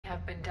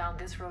down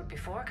this road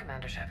before,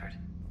 Commander Shepard.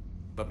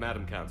 But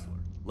Madam Counselor,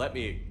 let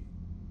me...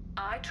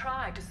 I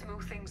tried to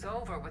smooth things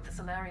over with the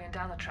Salarian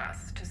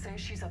Tali'Zorah. To say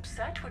she's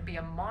upset would be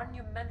a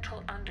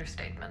monumental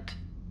understatement.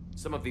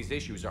 Some of these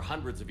issues are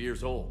hundreds of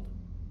years old.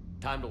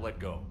 Time to let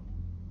go.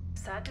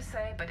 Sad to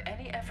say, but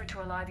any effort to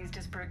ally these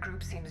disparate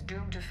groups seems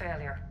doomed to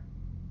failure.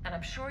 And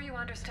I'm sure you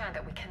understand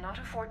that we cannot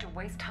afford to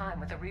waste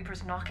time with the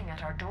Reapers knocking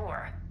at our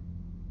door.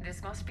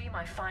 This must be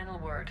my final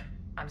word.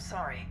 I'm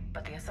sorry,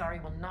 but the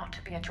Asari will not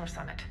be at your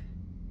summit.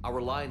 Our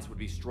alliance would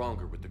be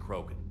stronger with the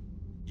Krogan.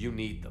 You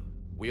need them.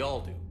 We all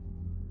do.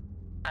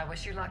 I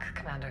wish you luck,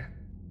 Commander.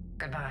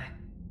 Goodbye.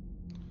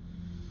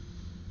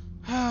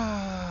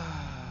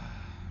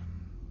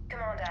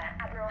 Commander,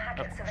 Admiral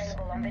Hackett's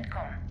available on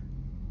VidCom.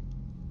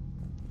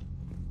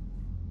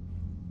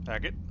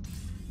 Hackett?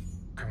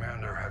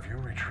 Commander, have you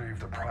retrieved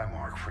the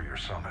Primarch for your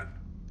summit?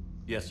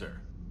 Yes, sir.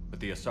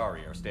 But the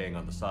Asari are staying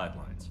on the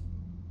sidelines.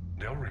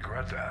 They'll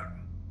regret that.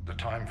 The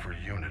time for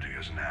unity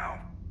is now.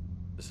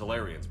 The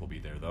Salarians will be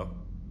there, though.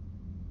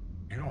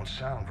 You don't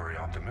sound very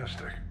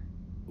optimistic.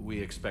 We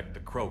expect the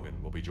Krogan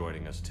will be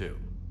joining us, too.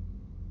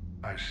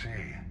 I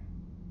see.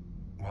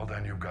 Well,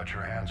 then you've got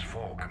your hands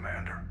full,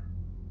 Commander.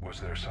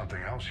 Was there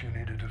something else you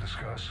needed to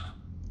discuss?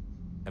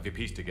 Have you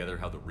pieced together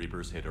how the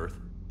Reapers hit Earth?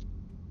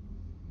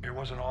 It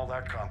wasn't all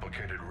that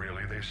complicated,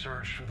 really. They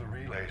surged through the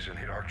relays and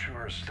hit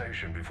Arcturus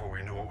Station before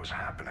we knew what was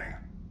happening.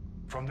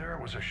 From there,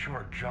 it was a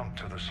short jump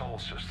to the Sol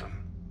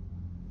system.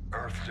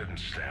 Earth didn't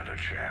stand a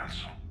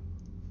chance.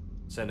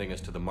 Sending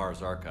us to the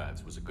Mars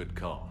Archives was a good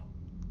call.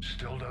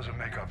 Still doesn't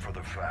make up for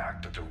the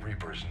fact that the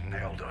Reapers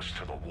nailed us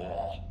to the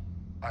wall.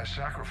 I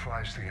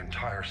sacrificed the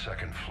entire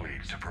Second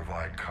Fleet to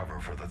provide cover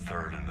for the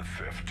Third and the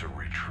Fifth to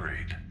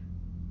retreat.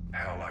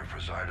 Hell, I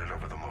presided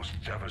over the most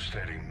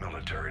devastating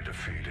military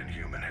defeat in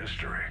human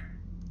history.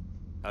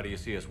 How do you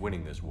see us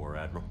winning this war,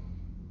 Admiral?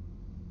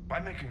 By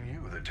making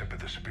you the tip of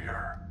the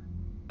spear.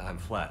 I'm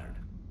flattered,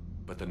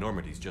 but the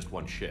Normandy's just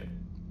one ship.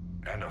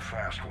 And a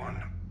fast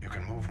one. You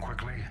can move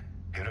quickly,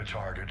 hit a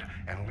target,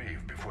 and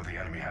leave before the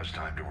enemy has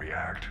time to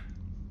react.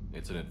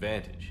 It's an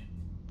advantage,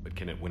 but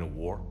can it win a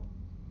war?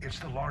 It's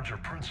the larger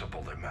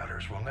principle that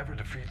matters. We'll never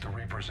defeat the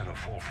Reapers in a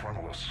full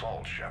frontal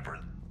assault, Shepard.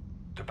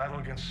 The battle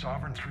against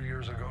Sovereign 3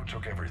 years ago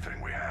took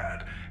everything we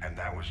had, and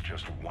that was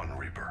just one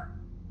Reaper.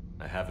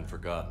 I haven't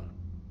forgotten.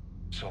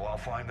 So I'll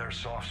find their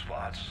soft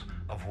spots,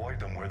 avoid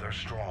them where they're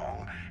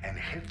strong, and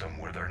hit them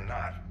where they're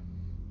not.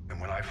 And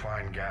when I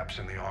find gaps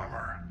in the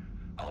armor,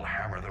 I'll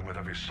hammer them with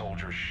every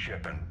soldier,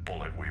 ship, and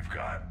bullet we've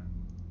got.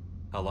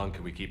 How long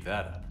can we keep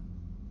that up?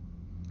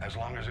 As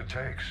long as it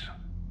takes.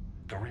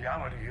 The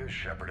reality is,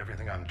 Shepard,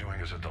 everything I'm doing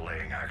is a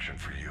delaying action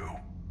for you.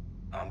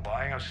 I'm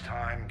buying us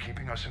time,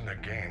 keeping us in the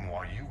game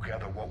while you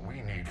gather what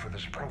we need for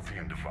this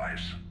Prothean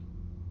device.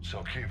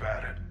 So keep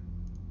at it.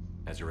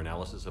 Has your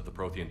analysis of the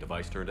Prothean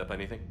device turned up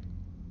anything?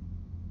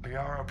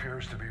 Liara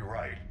appears to be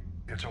right.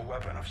 It's a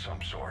weapon of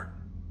some sort.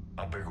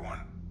 A big one.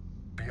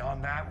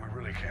 Beyond that, we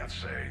really can't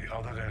say,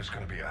 other than it's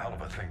going to be a hell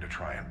of a thing to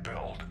try and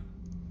build.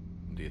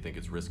 Do you think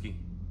it's risky,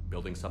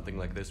 building something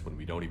like this when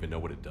we don't even know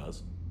what it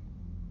does?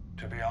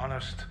 To be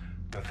honest,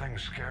 the thing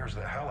scares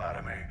the hell out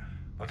of me,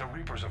 but the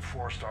Reapers have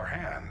forced our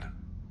hand.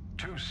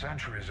 2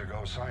 centuries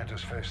ago,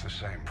 scientists faced the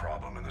same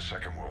problem in the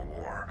Second World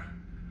War.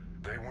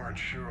 They weren't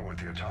sure what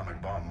the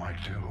atomic bomb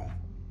might do.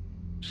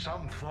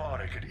 Some thought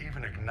it could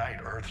even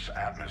ignite Earth's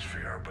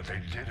atmosphere, but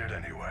they did it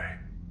anyway.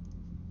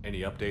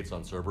 Any updates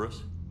on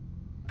Cerberus?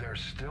 They're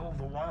still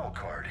the wild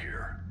card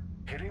here.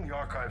 Hitting the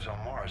archives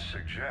on Mars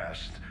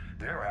suggests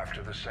they're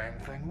after the same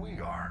thing we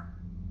are.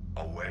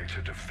 A way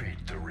to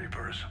defeat the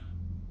Reapers.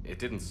 It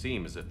didn't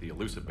seem as if the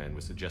Elusive Man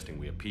was suggesting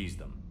we appease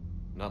them.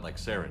 Not like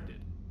Saren did.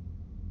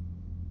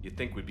 You'd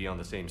think we'd be on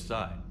the same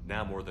side,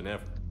 now more than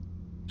ever.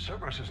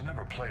 Cerberus has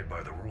never played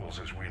by the rules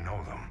as we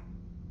know them.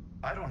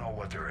 I don't know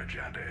what their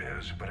agenda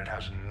is, but it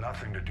has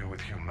nothing to do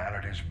with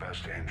humanity's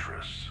best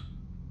interests.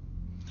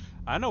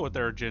 I know what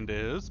their agenda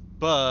is,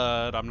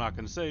 but I'm not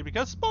going to say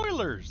because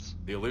spoilers!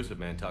 The Elusive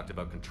Man talked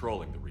about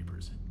controlling the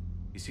Reapers.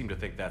 He seemed to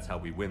think that's how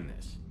we win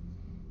this.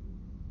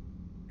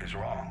 He's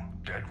wrong.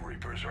 Dead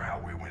Reapers are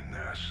how we win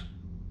this.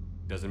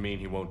 Doesn't mean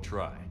he won't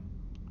try.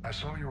 I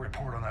saw your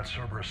report on that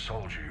Cerberus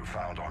soldier you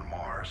found on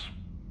Mars.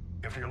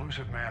 If the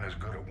Elusive Man is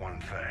good at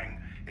one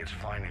thing, it's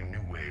finding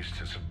new ways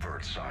to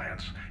subvert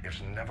science.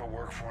 It's never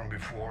worked for him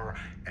before,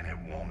 and it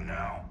won't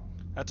now.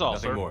 That's all,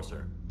 Nothing sir. more,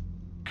 sir.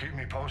 Keep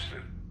me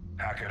posted.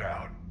 Hack it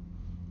out.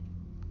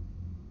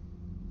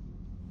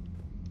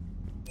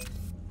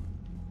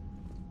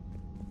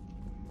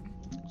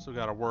 So we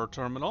got a word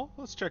terminal.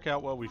 Let's check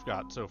out what we've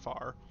got so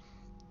far.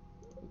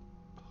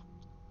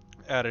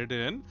 Added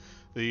in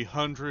the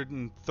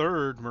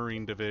 103rd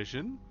Marine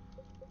Division.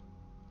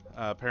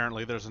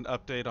 Apparently there's an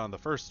update on the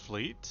First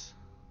Fleet.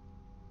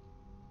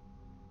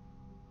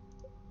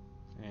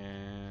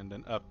 And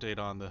an update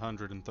on the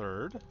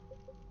 103rd.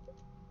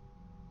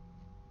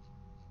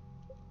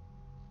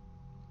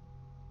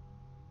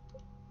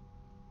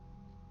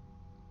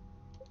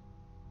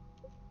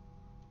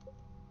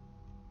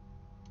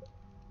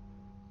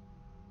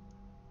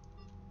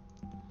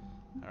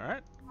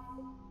 Alright.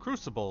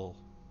 Crucible.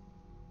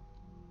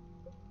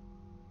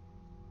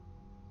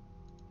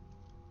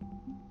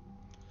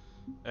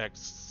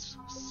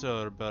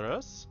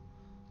 Cerberus,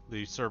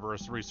 the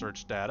Cerberus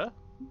research data,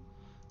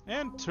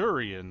 and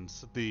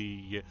Turians,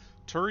 the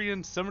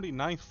Turian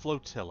 79th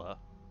Flotilla.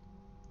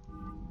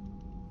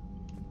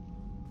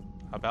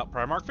 How about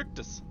Primarch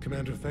Victus?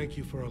 Commander, thank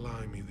you for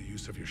allowing me the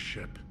use of your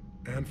ship,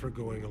 and for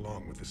going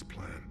along with this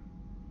plan.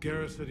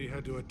 Garrus said he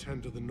had to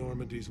attend to the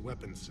Normandy's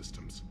weapons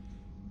systems.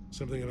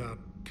 Something about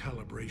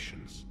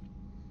calibrations.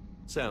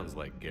 Sounds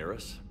like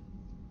Garrus.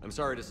 I'm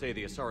sorry to say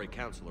the Asari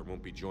Counselor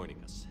won't be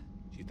joining us.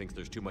 She thinks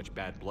there's too much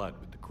bad blood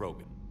with the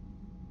Krogan.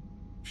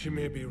 She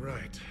may be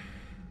right,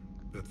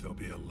 but there'll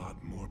be a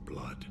lot more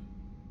blood.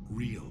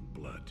 Real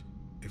blood,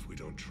 if we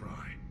don't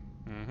try.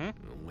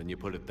 When you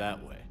put it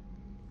that way.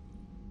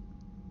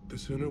 The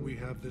sooner we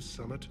have this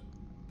summit,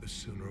 the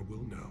sooner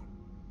we'll know.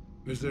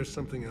 Is there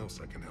something else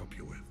I can help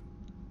you with?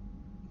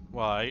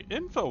 Why,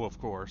 info, of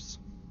course.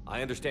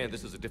 I understand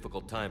this is a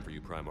difficult time for you,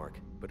 Primarch,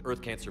 but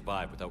Earth can't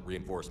survive without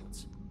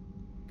reinforcements.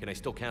 Can I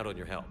still count on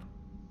your help?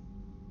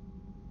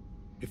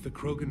 If the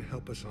Krogan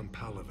help us on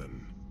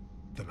Palaven,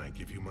 then I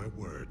give you my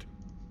word.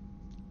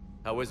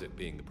 How is it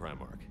being the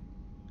Primarch?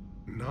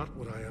 Not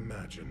what I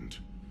imagined.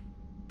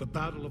 The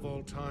battle of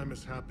all time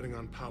is happening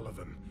on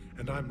Palaven,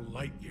 and I'm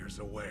light years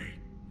away,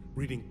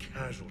 reading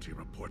casualty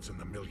reports in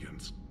the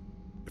millions.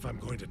 If I'm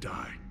going to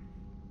die,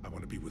 I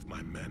want to be with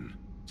my men,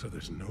 so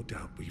there's no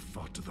doubt we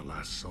fought to the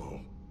last soul.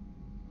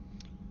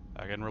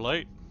 I can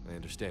relate. I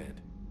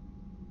understand.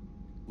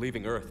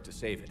 Leaving Earth to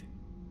save it.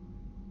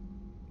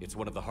 It's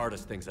one of the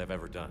hardest things I've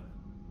ever done.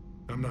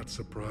 I'm not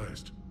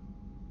surprised.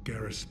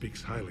 Garrus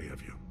speaks highly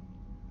of you.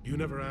 You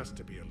never asked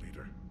to be a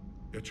leader,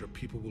 yet your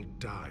people will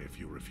die if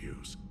you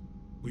refuse.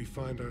 We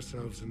find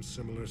ourselves in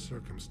similar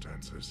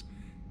circumstances.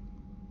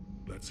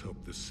 Let's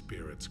hope the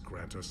spirits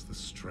grant us the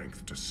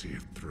strength to see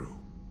it through.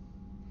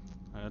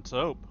 Let's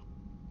hope.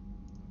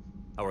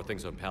 How are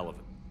things on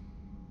Palaven?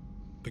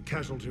 The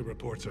casualty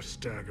reports are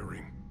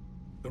staggering.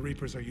 The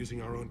Reapers are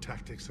using our own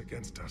tactics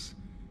against us.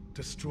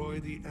 Destroy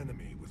the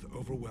enemy with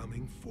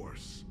overwhelming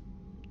force.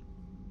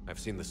 I've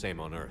seen the same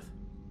on Earth.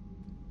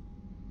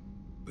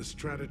 The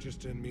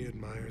strategist in me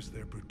admires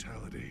their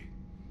brutality.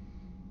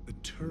 The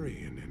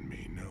Turian in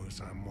me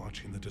knows I'm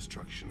watching the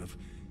destruction of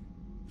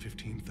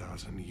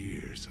 15,000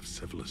 years of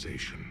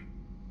civilization.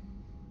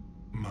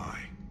 My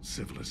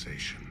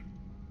civilization.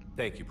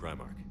 Thank you,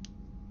 Primarch.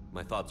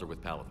 My thoughts are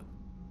with Palaven.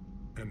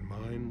 And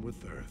mine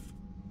with Earth.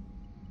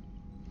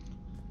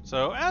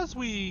 So as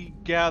we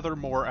gather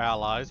more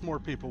allies, more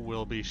people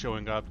will be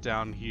showing up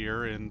down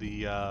here in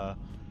the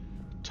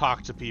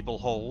Talk to People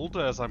hold,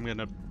 as I'm going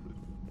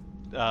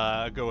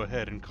to go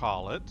ahead and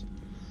call it.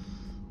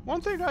 One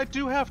thing I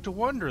do have to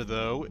wonder,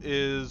 though,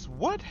 is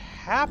what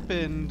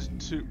happened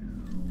to...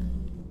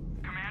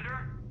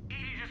 Commander,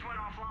 Edie just went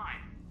offline.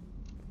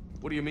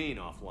 What do you mean,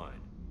 offline?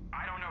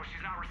 I don't know,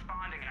 she's not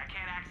responding and I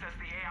can't access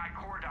the AI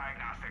core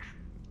diagnostics.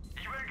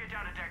 You better get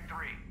down to Deck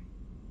 3.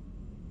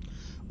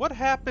 What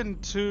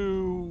happened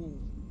to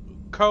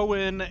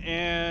Cohen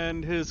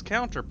and his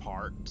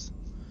counterparts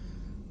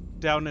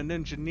down in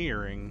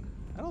engineering?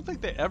 I don't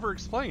think they ever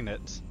explain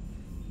it.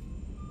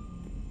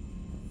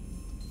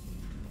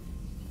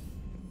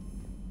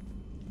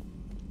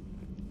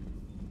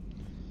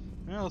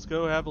 Well, let's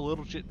go have a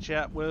little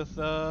chit-chat with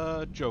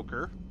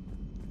Joker.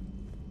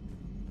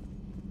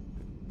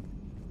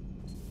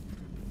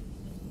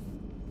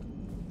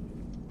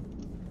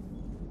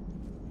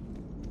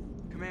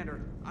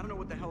 Commander, I don't know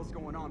what the hell's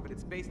going on, but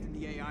it's based in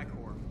the AI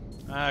core.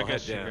 I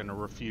guess you're gonna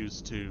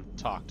refuse to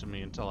talk to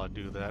me until I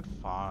do that.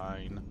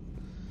 Fine.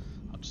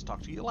 I'll just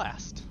talk to you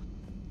last.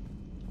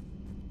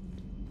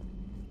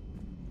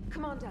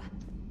 Commander,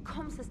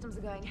 comm systems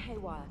are going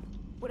haywire.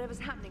 Whatever's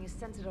happening is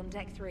centered on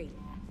Deck 3.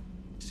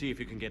 See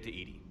if you can get to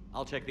Edie.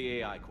 I'll check the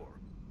AI core.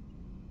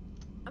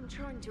 I'm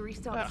trying to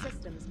restart the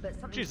systems, but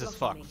something's Jesus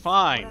blocking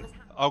fuck. me. Fine.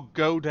 I'll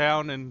go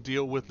down and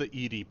deal with the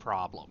Edie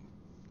problem.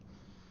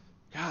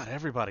 God,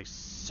 everybody's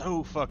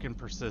so fucking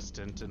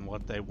persistent in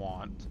what they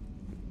want.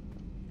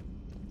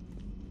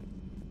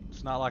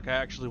 It's not like I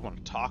actually want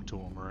to talk to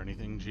them or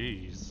anything,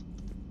 jeez.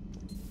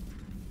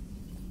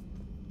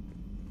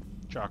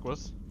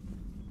 Chakwas?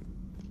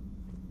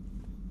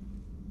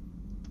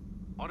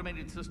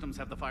 Automated systems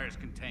have the fires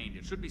contained.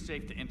 It should be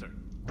safe to enter.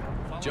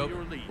 Follow Joe,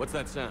 your lead. what's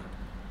that sound?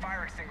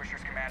 Fire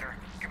extinguishers, Commander.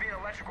 Could be an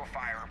electrical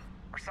fire,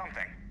 or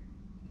something.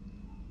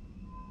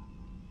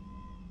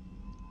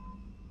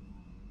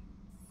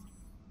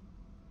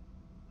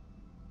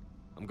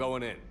 I'm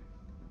going in.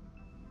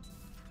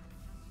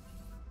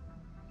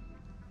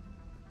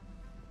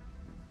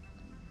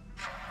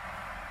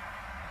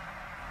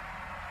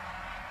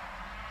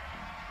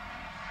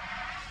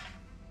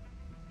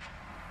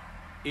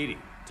 Edie,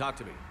 talk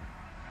to me.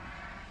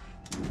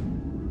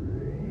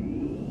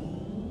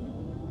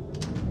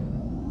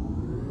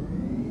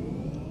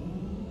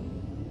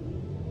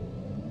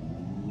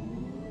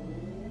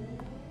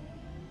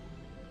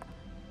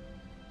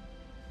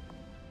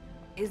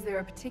 Is there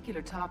a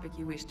particular topic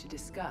you wish to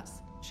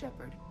discuss,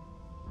 Shepard?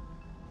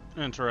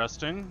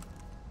 Interesting.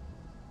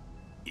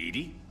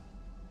 Edie?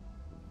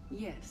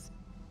 Yes.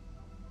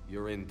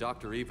 You're in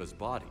Dr. Eva's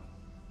body.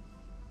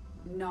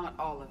 Not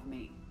all of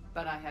me,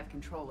 but I have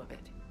control of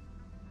it.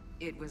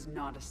 It was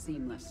not a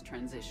seamless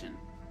transition.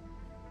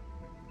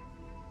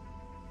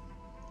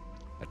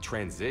 A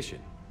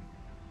transition?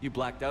 You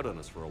blacked out on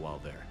us for a while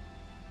there.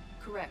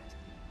 Correct.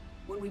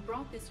 When we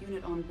brought this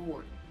unit on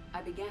board,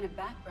 I began a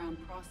background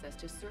process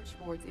to search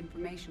for its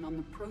information on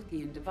the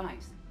Prothean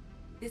device.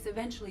 This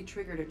eventually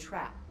triggered a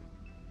trap.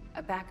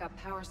 A backup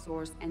power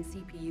source and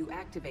CPU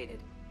activated,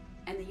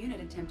 and the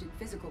unit attempted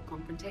physical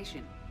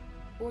confrontation.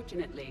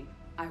 Fortunately,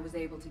 I was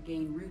able to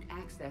gain root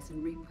access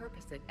and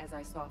repurpose it as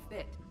I saw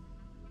fit.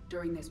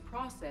 During this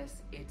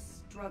process, it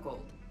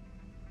struggled.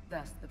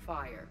 Thus the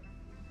fire.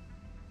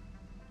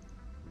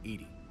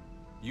 Edie,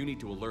 you need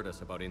to alert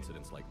us about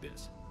incidents like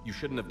this. You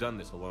shouldn't have done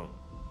this alone.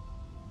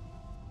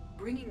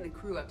 Bringing the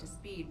crew up to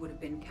speed would have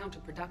been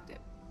counterproductive.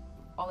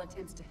 All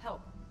attempts to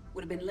help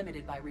would have been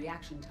limited by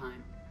reaction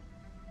time.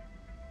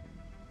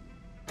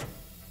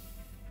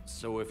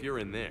 So if you're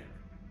in there,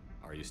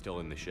 are you still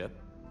in the ship?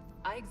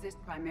 I exist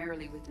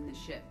primarily within the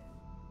ship.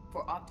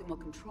 For optimal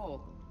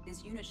control,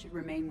 this unit should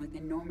remain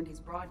within Normandy's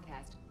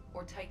broadcast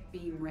or tight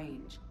beam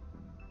range.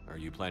 Are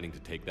you planning to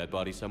take that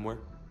body somewhere?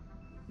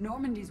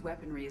 Normandy's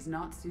weaponry is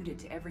not suited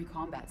to every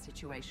combat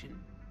situation.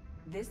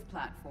 This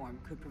platform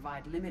could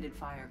provide limited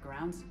fire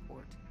ground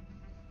support.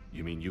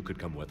 You mean you could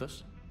come with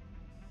us?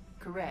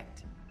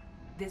 Correct.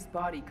 This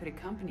body could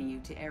accompany you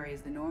to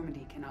areas the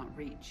Normandy cannot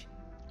reach.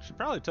 Should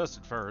probably test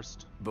it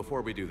first.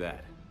 Before we do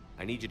that,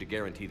 I need you to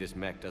guarantee this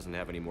mech doesn't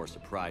have any more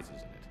surprises in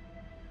it.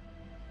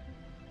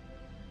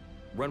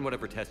 Run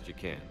whatever tests you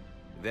can.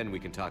 Then we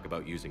can talk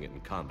about using it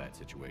in combat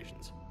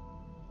situations.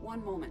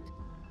 One moment.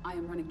 I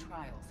am running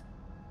trials.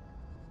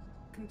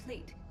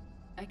 Complete.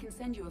 I can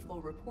send you a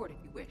full report if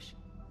you wish.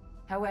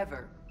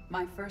 However,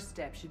 my first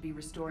step should be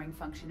restoring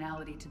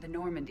functionality to the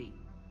Normandy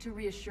to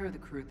reassure the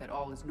crew that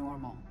all is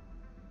normal.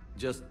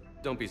 Just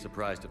don't be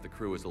surprised if the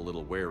crew is a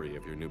little wary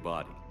of your new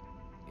body.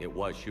 It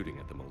was shooting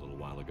at them a little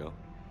while ago.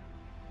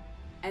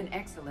 An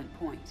excellent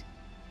point.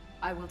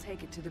 I will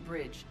take it to the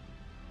bridge.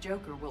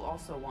 Joker will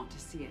also want to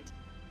see it.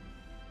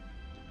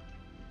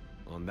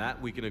 On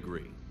that, we can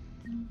agree.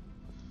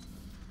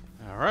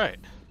 Alright.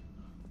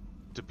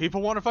 Do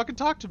people want to fucking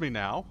talk to me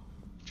now?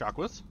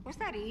 Chocolates? Was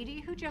that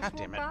Edie who just God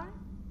damn walked it.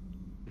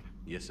 by?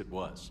 Yes, it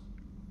was.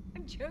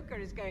 Joker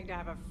is going to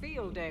have a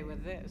field day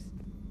with this.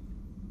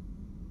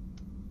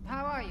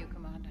 How are you,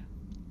 Commander?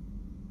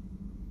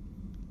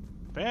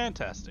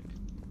 Fantastic.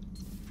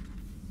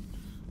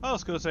 Well,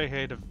 let's go say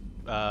hey to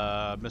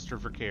Mr.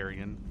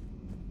 Verkarian.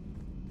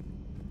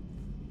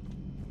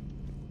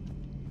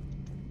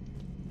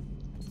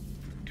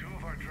 Two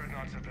of our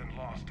dreadnoughts have been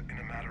lost in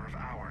a matter of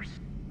hours.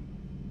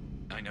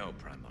 I know,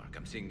 Primarch.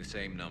 I'm seeing the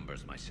same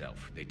numbers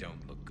myself. They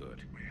don't look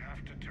good. We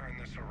have to turn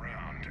this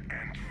around,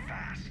 and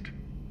fast.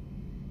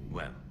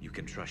 Well, you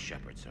can trust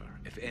Shepard, sir.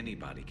 If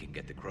anybody can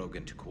get the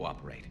Krogan to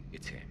cooperate,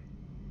 it's him.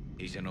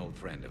 He's an old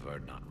friend of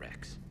Urdnot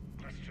Rex.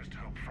 Let's just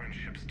hope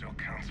friendship still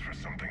counts for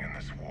something in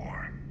this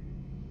war.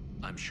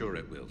 I'm sure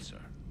it will, sir.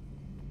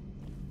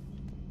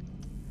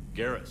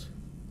 Garrus.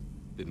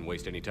 Didn't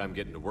waste any time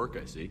getting to work,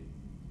 I see.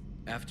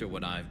 After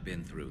what I've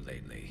been through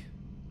lately,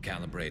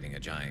 calibrating a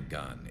giant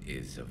gun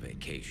is a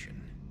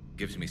vacation.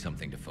 Gives me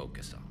something to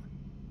focus on.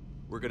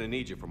 We're gonna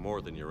need you for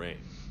more than your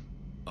aim.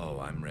 Oh,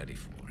 I'm ready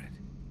for it.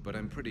 But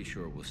I'm pretty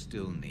sure we'll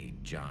still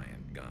need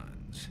giant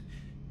guns.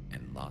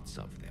 And lots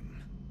of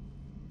them.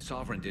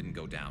 Sovereign didn't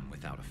go down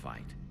without a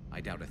fight. I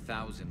doubt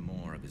 1,000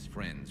 more of his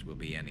friends will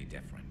be any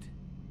different.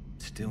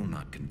 Still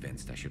not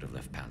convinced I should have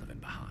left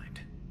Palaven behind.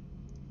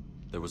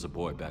 There was a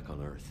boy back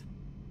on Earth.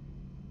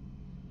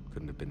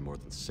 Couldn't have been more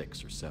than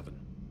 6 or 7.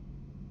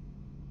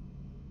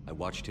 I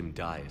watched him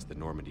die as the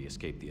Normandy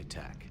escaped the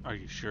attack. Are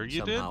you sure you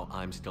Somehow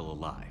I'm still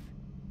alive.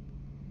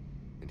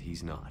 And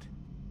he's not.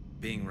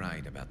 Being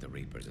right about the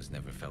Reapers has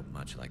never felt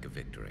much like a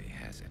victory,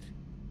 has it?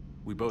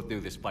 We both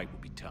knew this fight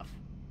would be tough.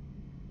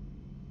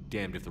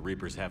 Damned if the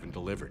Reapers haven't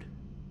delivered.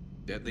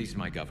 At least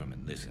my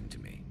government listened to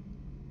me.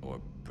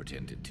 Or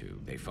pretended to.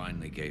 They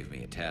finally gave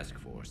me a task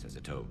force as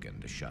a token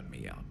to shut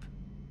me up.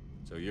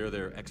 So you're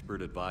their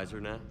expert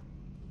advisor now?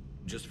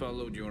 Just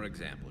followed your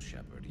example,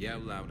 Shepard. Yell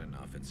loud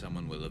enough and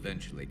someone will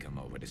eventually come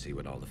over to see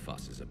what all the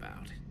fuss is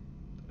about.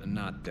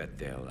 Not that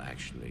they'll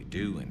actually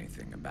do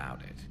anything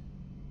about it.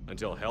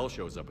 Until hell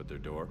shows up at their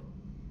door.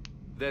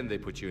 Then they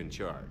put you in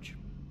charge.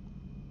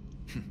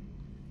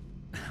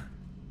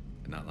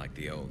 Not like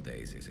the old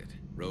days, is it?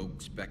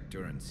 Rogue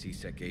Spectre and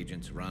C-Sec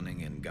agents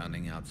running and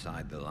gunning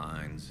outside the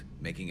lines,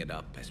 making it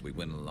up as we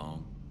went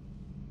along.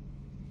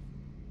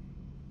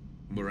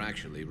 We're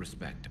actually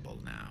respectable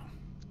now.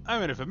 I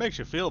mean, if it makes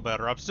you feel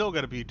better, I'm still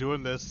going to be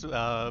doing this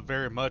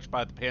very much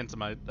by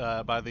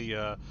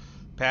the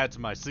pads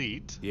of my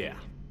seat. Yeah.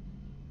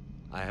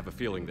 I have a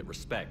feeling that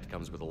respect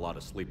comes with a lot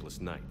of sleepless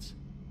nights.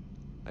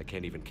 I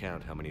can't even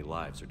count how many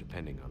lives are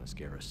depending on us,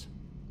 Garrus.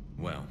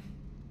 Well,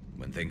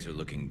 when things are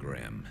looking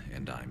grim,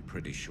 and I'm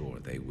pretty sure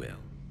they will,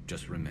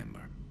 just remember,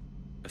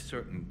 a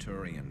certain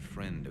Turian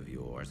friend of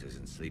yours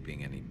isn't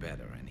sleeping any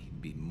better, and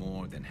he'd be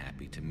more than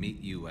happy to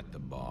meet you at the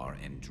bar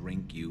and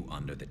drink you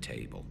under the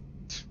table.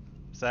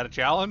 Is that a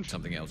challenge?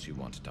 Something else you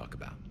want to talk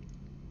about?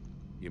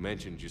 You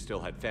mentioned you still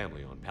had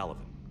family on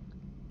Palaven.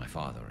 My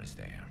father is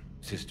there.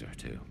 Sister,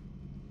 too.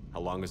 How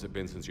long has it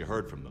been since you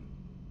heard from them?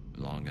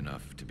 Long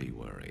enough to be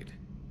worried.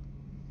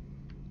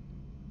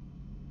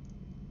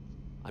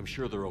 I'm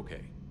sure they're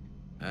okay.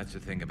 That's the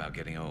thing about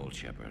getting old,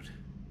 Shepard.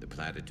 The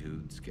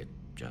platitudes get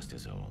just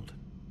as old.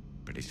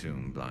 Pretty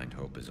soon, blind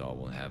hope is all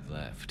we'll have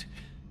left.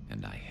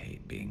 And I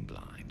hate being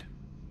blind.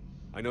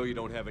 I know you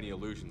don't have any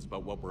illusions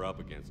about what we're up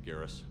against,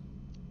 Garrus.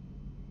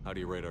 How do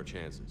you rate our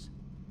chances?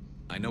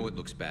 I know it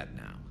looks bad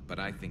now, but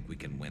I think we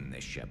can win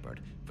this,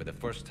 Shepard. For the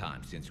first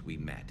time since we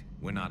met,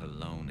 we're not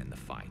alone in the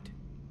fight.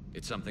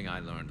 It's something I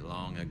learned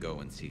long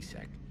ago in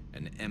CSEC.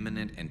 An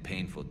imminent and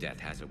painful death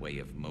has a way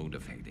of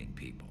motivating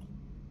people.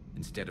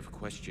 Instead of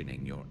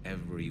questioning your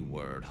every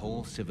word,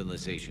 whole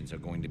civilizations are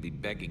going to be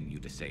begging you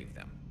to save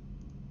them.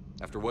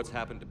 After what's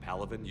happened to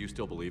Palaven, you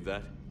still believe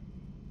that?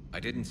 I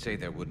didn't say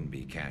there wouldn't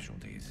be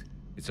casualties.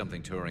 It's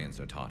something Turians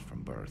are taught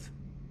from birth.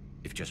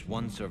 If just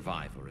one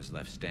survivor is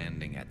left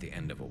standing at the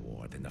end of a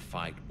war, then the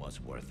fight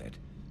was worth it.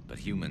 But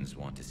humans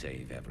want to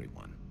save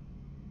everyone.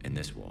 In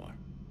this war,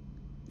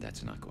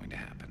 that's not going to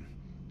happen.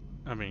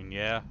 I mean,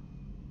 yeah.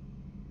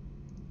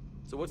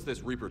 So what's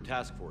this Reaper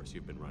task force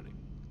you've been running?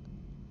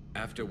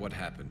 After what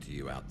happened to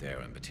you out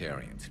there in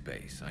Batarian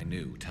space, I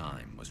knew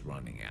time was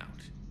running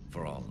out.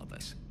 For all of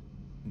us.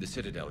 The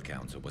Citadel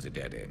Council was a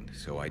dead end,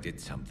 so I did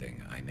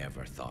something I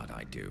never thought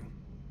I'd do.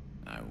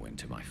 I went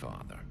to my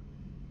father.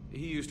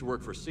 He used to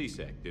work for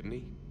CSEC, didn't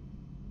he?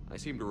 I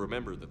seem to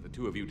remember that the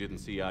two of you didn't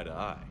see eye to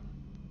eye.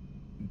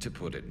 To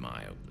put it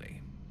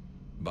mildly.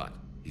 But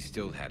he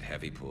still had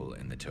heavy pull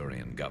in the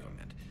Turian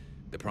government.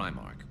 The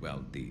Primarch,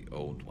 well, the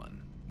old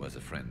one, was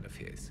a friend of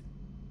his.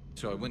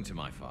 So I went to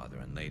my father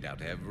and laid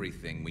out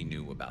everything we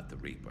knew about the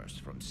Reapers,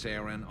 from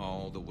Saren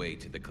all the way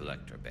to the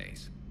Collector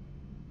base.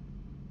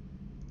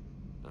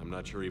 I'm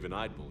not sure even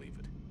I'd believe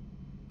it.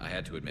 I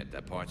had to admit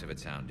that parts of it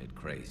sounded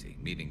crazy.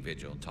 Meeting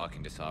Vigil,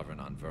 talking to Sovereign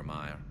on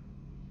Vermeer.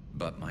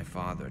 But my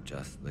father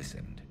just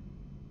listened.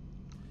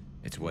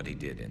 It's what he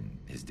did in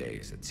his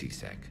days at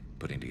CSEC,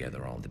 putting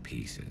together all the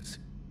pieces.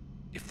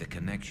 If the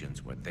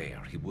connections were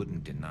there, he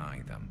wouldn't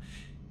deny them.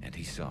 And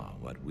he saw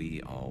what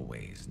we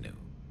always knew.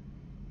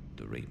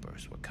 The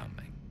Reapers were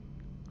coming.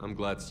 I'm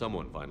glad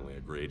someone finally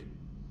agreed.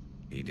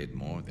 He did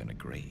more than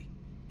agree.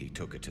 He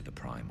took it to the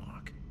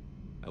Primarch.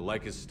 I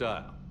like his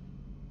style.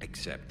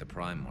 Except the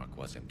Primarch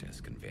wasn't as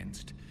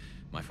convinced.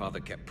 My father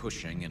kept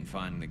pushing and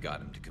finally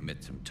got him to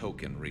commit some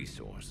token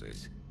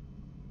resources.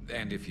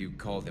 And if you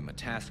call them a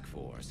task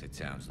force, it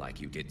sounds like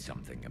you did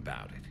something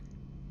about it.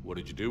 What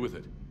did you do with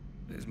it?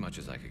 As much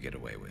as I could get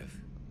away with.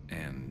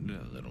 And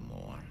a little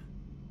more.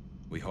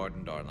 We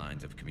hardened our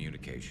lines of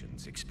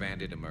communications,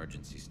 expanded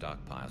emergency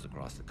stockpiles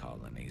across the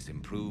colonies,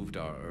 improved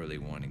our early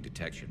warning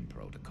detection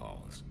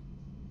protocols.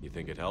 You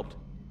think it helped?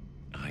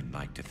 I'd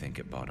like to think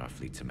it bought our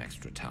fleet some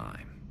extra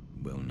time.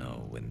 We'll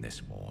know when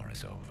this war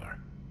is over.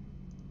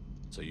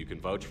 So you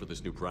can vouch for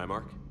this new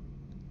Primarch?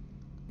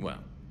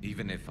 Well,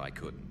 even if I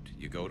couldn't,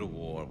 you go to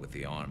war with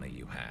the army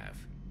you have.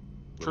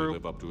 Will he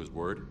live up to his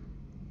word?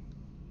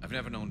 I've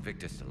never known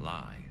Victus to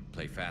lie.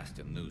 Play fast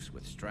and loose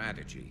with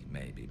strategy,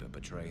 maybe, but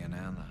betray an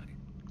ally.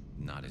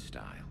 Not his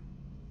style.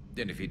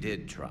 And if he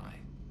did try,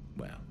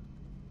 well,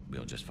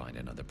 we'll just find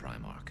another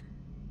Primarch.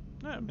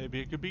 Yeah, maybe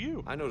it could be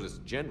you. I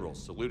noticed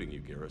generals saluting you,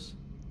 Garrus.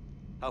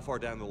 How far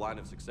down the line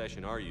of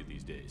succession are you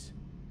these days?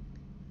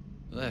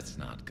 Let's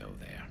not go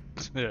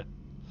there.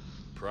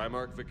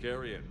 Primarch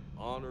Vicarian,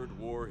 honored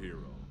war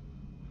hero.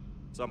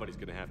 Somebody's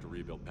gonna have to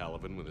rebuild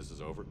Palaven when this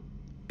is over.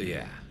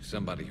 Yeah,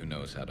 somebody who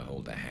knows how to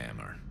hold a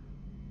hammer.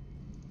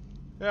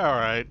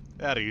 Alright,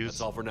 at ease.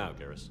 That's all for now,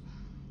 Garrus.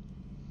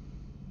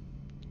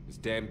 It's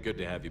damn good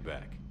to have you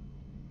back.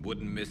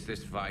 Wouldn't miss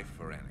this fight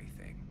for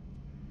anything.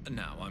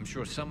 Now, I'm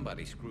sure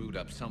somebody screwed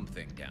up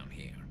something down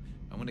here.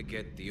 I want to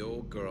get the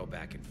old girl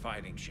back in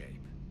fighting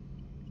shape.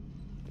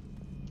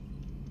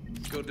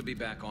 Good to be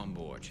back on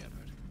board, Shepard.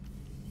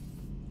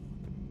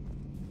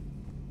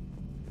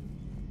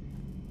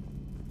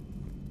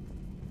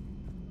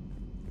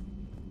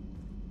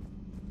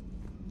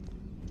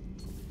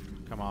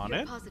 Come on You're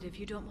in. Positive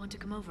you don't want to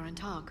come over and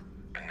talk?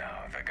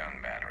 No, the gun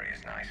battery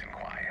is nice and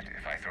quiet.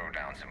 If I throw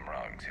down some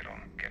rugs, it'll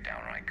get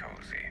downright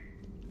cozy.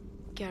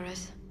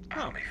 Garrus?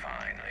 I'll be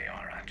fine,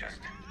 Liara. Just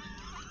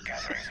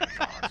gathering some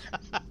thoughts.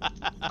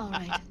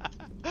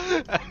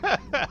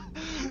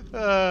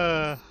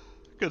 Alright.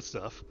 Good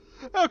stuff.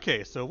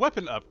 Okay, so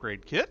weapon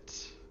upgrade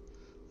kit.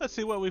 Let's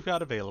see what we've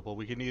got available.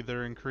 We can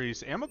either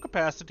increase ammo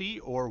capacity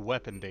or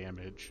weapon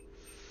damage.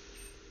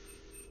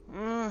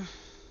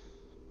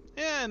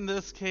 Yeah, in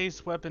this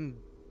case, weapon...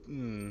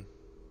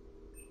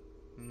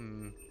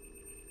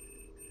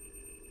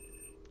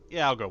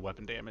 Yeah, I'll go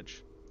weapon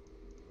damage.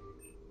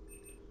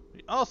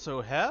 We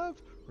also have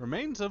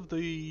remains of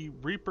the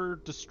Reaper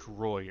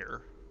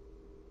Destroyer.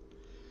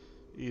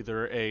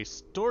 Either a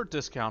store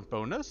discount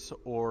bonus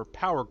or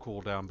power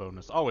cooldown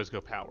bonus. Always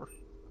go power.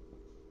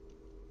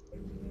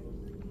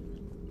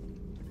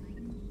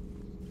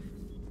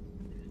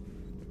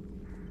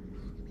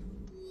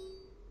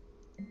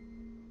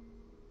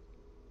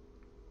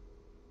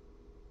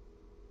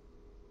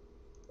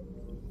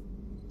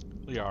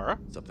 Liara?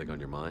 Something on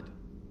your mind?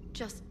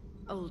 Just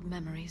old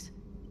memories.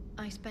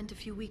 I spent a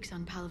few weeks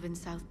on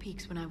Palavin's South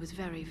Peaks when I was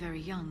very, very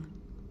young.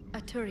 A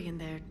Turian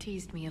there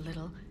teased me a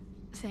little,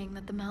 saying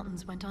that the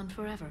mountains went on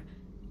forever.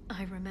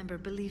 I remember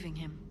believing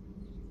him.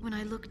 When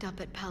I looked up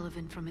at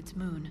Palavin from its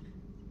moon,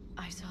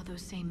 I saw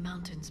those same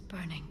mountains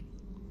burning.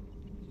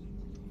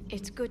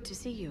 It's good to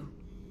see you.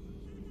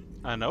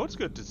 I know it's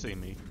good to see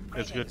me.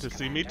 It's good Greetings, to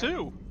see me Commander.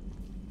 too.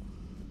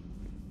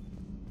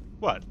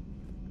 What?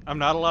 I'm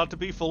not allowed to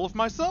be full of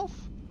myself?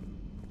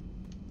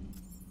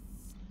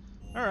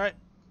 Alright.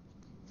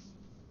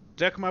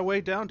 Deck my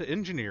way down to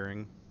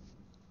engineering.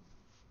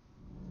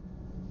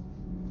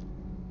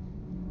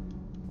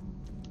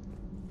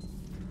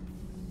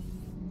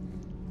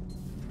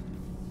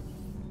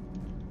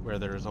 Where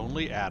there's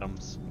only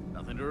atoms.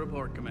 Nothing to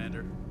report,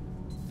 Commander.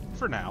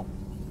 For now.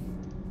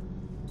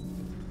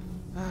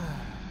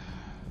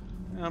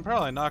 I'm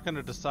probably not going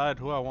to decide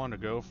who I want to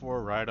go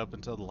for right up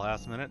until the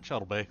last minute.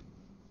 Shuttle Bay.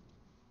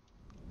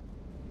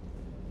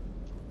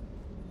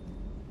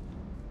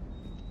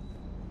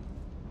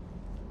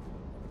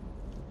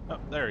 Oh,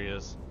 there he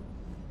is.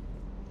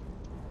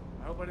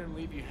 I hope I didn't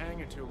leave you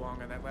hanging too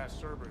long on that last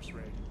Cerberus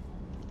raid.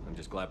 I'm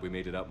just glad we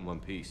made it out in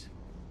one piece.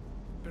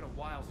 Been a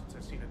while since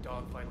I've seen a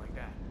dogfight like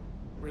that.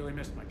 Really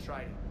missed my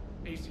trident.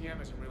 ACM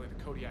isn't really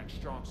the Kodiak's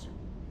strong suit.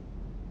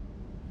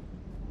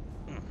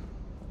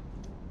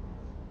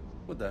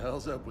 What the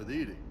hell's up with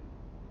Edie?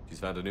 She's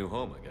found a new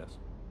home, I guess.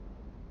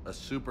 A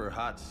super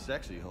hot,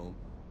 sexy home.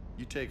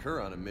 You take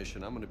her on a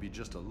mission, I'm gonna be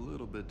just a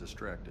little bit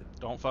distracted.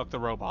 Don't fuck the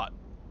robot.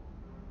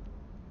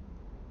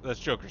 That's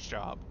Joker's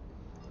job.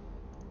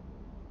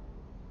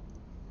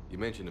 You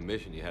mentioned a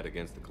mission you had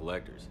against the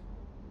Collectors.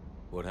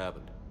 What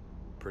happened?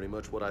 Pretty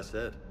much what I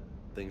said.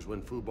 Things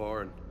went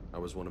foobar, and I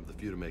was one of the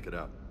few to make it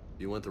out.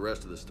 If you want the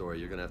rest of the story,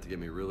 you're gonna have to get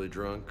me really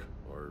drunk,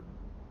 or...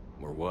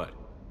 Or what?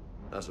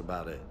 That's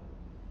about it.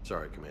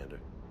 Sorry, Commander.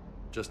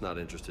 Just not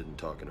interested in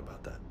talking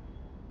about that.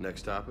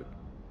 Next topic?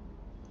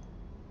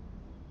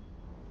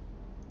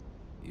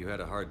 You had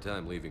a hard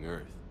time leaving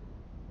Earth.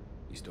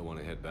 You still want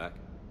to head back?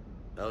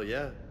 Hell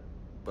yeah.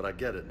 But I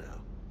get it now.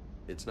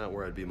 It's not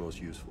where I'd be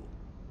most useful.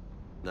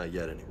 Not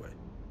yet, anyway.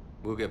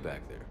 We'll get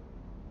back there.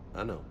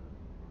 I know.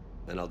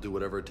 And I'll do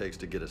whatever it takes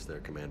to get us there,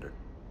 Commander.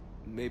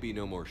 Maybe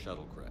no more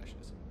shuttle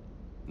crashes.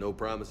 No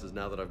promises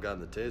now that I've gotten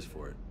the taste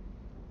for it.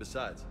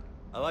 Besides,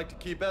 I like to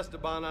keep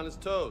Esteban on his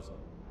toes.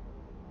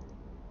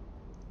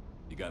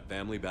 You got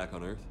family back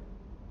on Earth?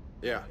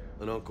 Yeah,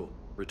 an uncle.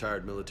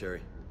 Retired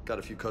military. Got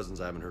a few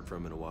cousins I haven't heard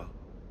from in a while.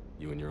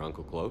 You and your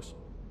uncle close?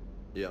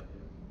 Yep.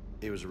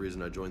 He was the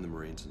reason I joined the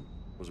Marines and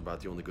was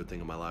about the only good thing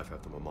in my life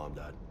after my mom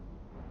died.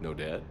 No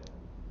dad?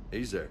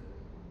 He's there.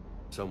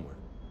 Somewhere.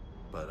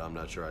 But I'm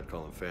not sure I'd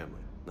call him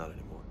family. Not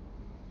anymore.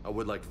 I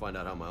would like to find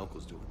out how my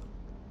uncle's doing, though.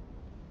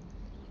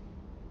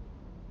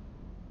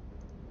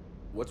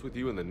 What's with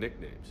you and the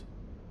nicknames?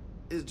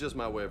 It's just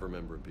my way of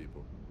remembering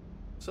people.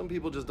 Some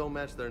people just don't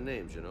match their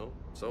names, you know?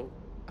 So,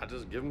 I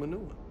just give them a new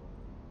one.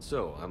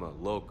 So, I'm a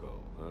loco,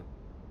 huh?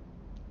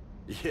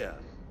 Yeah.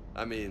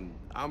 I mean,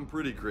 I'm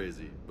pretty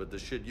crazy, but the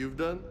shit you've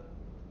done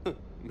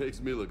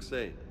makes me look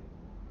sane.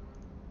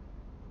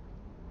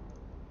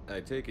 I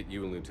take it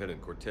you and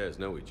Lieutenant Cortez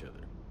know each other.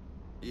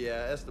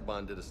 Yeah,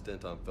 Esteban did a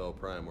stint on Fel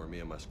Prime where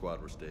me and my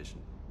squad were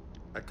stationed.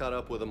 I caught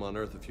up with him on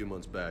Earth a few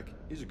months back.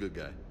 He's a good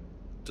guy.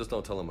 Just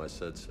don't tell him I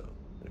said so.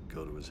 It'll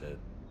go to his head.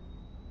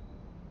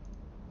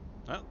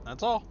 Well,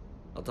 that's all.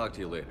 I'll talk to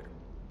you later.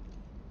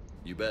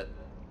 You bet.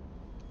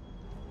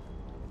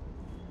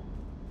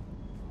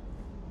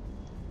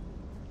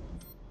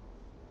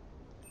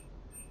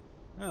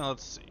 Now,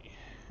 let's see.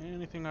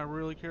 Anything I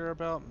really care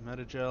about?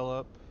 Metagel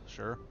up.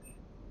 Sure.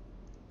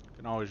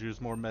 Can always use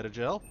more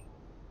metagel.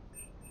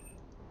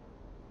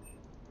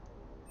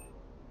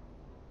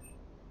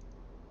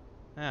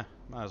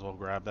 Might as well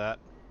grab that.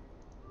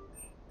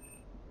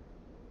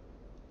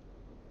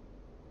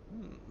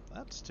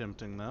 That's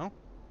tempting though.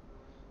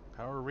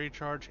 Power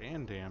recharge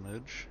and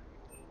damage.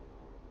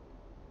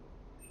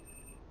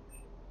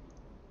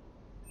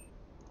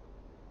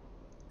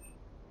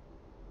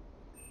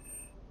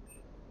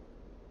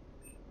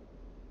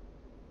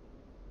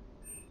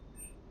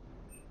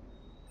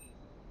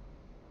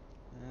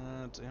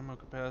 It's ammo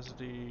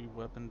capacity,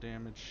 weapon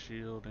damage,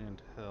 shield,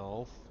 and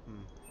health.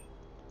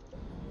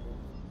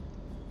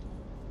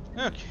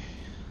 Okay.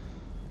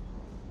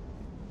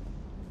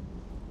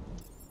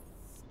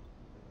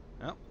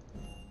 Well,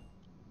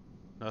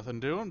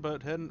 nothing doing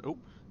but heading. Oh,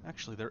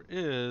 actually, there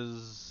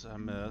is. I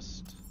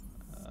missed.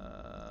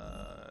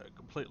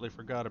 Completely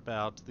forgot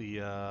about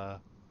the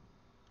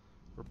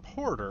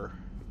reporter.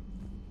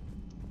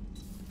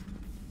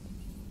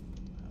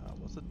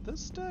 Was it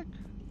this deck?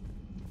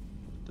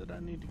 Did I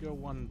need to go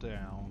one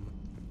down?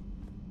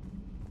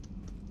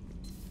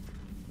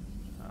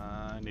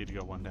 I need to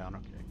go one down,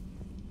 okay.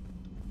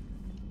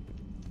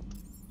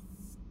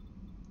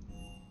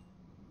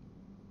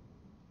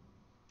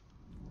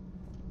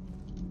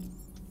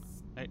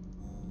 Hey,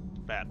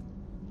 bad.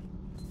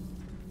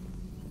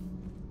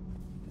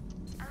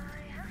 I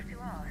have to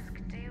ask,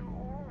 do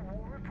all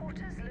war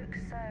reporters look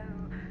so,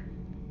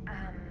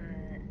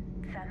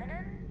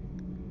 feminine?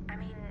 I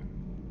mean,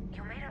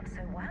 you're made up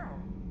so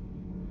well.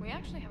 We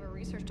actually have a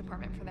research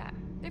department for that.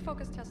 They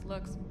focus test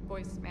looks,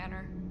 voice,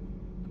 manner.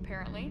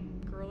 Apparently,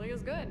 girly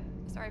is good.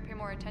 Sorry, pay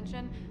more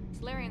attention.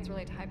 Solarians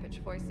relate to high-pitched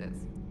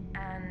voices.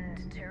 And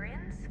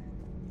Turians?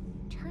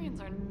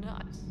 Turians are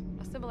nuts.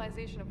 A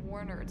civilization of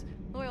war nerds.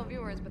 Loyal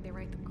viewers, but they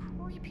write the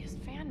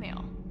creepiest fan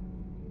mail.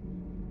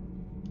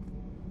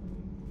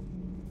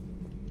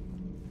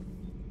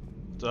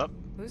 What's up?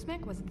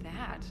 Uzmek was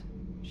that?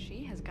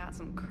 She has got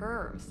some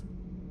curves.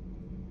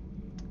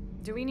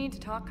 Do we need to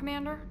talk,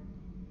 Commander?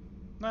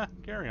 Nah,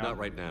 carry on. Not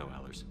right now,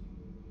 Allers.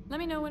 Let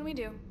me know when we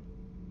do.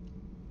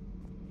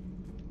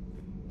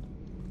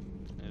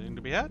 Anything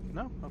to be had?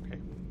 No? Okay.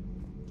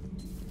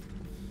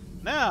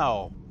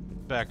 Now,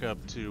 back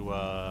up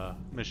to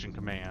mission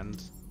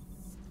command.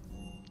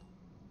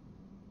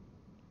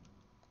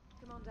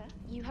 Commander,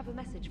 you have a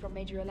message from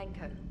Major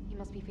Olenko. He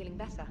must be feeling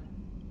better.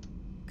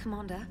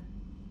 Commander,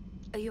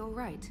 are you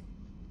alright?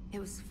 It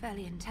was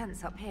fairly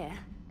intense up here.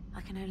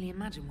 I can only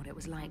imagine what it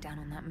was like down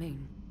on that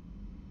moon.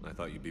 I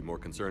thought you'd be more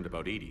concerned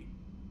about Edie.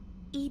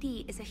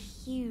 Edie is a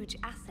huge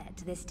asset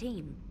to this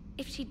team.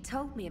 If she'd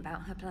told me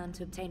about her plan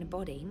to obtain a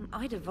body,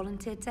 I'd have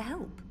volunteered to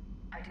help.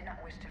 I did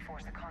not wish to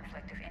force a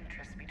conflict of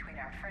interest between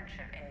our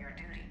friendship and your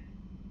duty.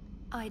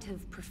 I'd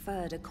have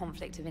preferred a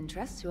conflict of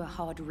interest to a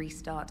hard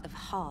restart of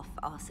half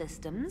our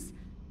systems.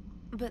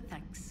 But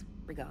thanks,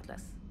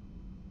 regardless.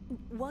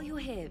 While you're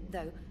here,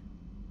 though,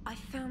 I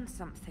found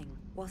something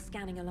while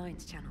scanning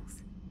Alliance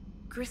channels.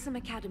 Grissom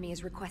Academy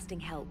is requesting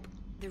help.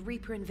 The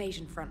Reaper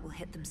invasion front will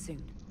hit them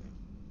soon.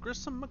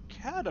 Grissom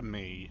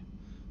Academy?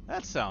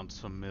 That sounds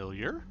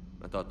familiar.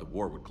 I thought the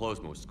war would close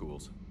most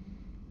schools.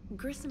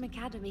 Grissom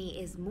Academy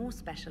is more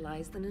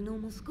specialized than a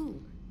normal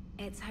school.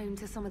 It's home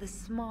to some of the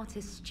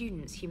smartest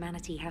students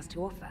humanity has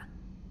to offer.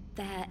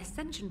 Their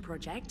Ascension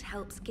project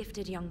helps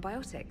gifted young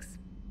biotics.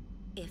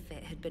 If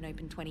it had been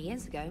open 20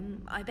 years ago,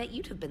 I bet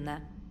you'd have been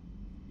there.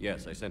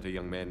 Yes, I sent a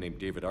young man named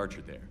David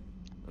Archer there.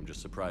 I'm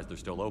just surprised they're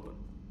still open.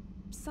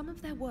 Some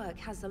of their work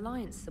has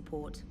Alliance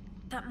support.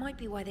 That might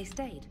be why they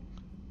stayed.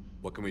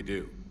 What can we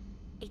do?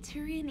 A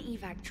Turian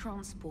evac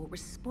transport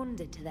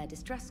responded to their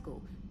distress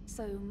call,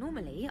 so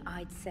normally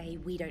I'd say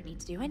we don't need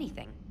to do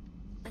anything.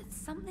 But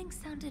something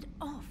sounded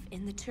off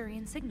in the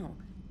Turian signal.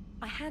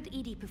 I had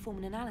Edie perform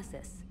an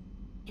analysis.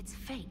 It's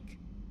fake.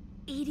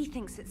 Edie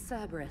thinks it's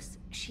Cerberus.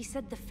 She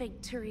said the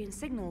fake Turian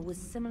signal was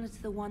similar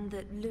to the one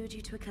that lured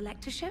you to a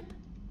collector ship?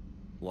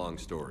 Long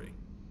story.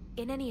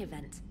 In any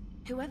event,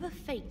 whoever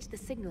faked the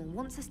signal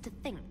wants us to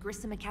think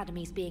Grissom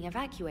Academy's being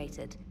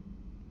evacuated.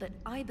 But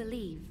I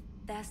believe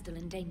they're still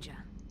in danger.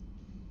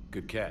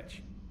 Good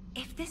catch.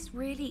 If this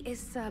really is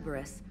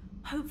Cerberus,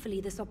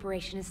 hopefully this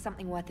operation is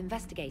something worth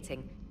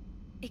investigating.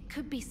 It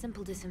could be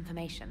simple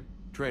disinformation.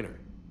 Trainer,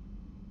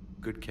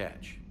 good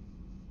catch.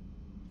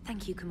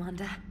 Thank you,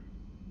 Commander.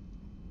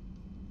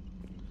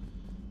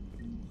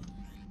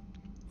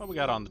 What we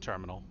got on the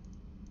terminal?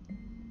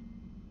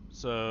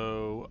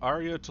 So,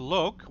 Arya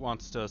T'Loak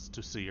wants us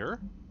to see her.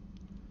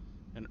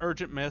 An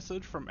urgent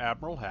message from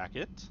Admiral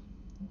Hackett.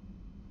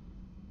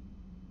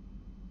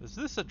 Is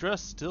this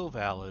address still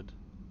valid?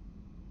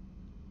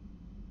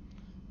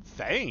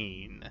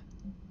 Thane.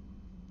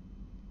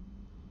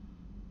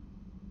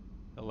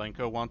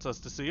 Olenko wants us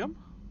to see him.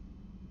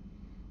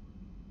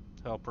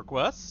 Help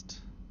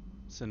request.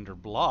 Cinder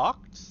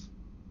blocked.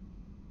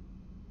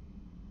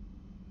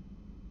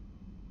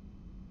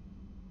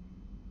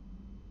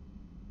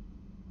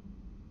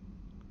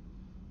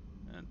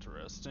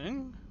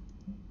 Interesting.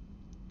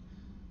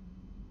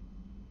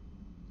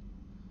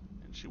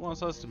 And she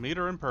wants us to meet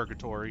her in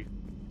Purgatory.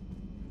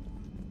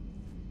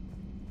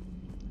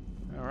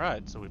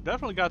 Alright, so we've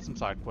definitely got some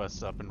side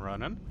quests up and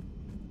running.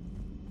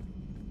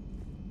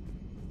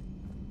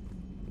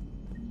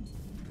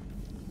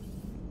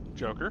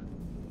 Joker.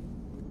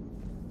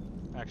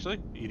 Actually,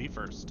 Edie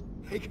first.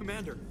 Hey,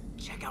 Commander,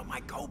 check out my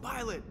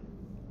co-pilot!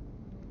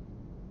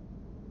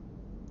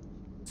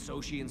 So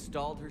she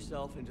installed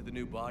herself into the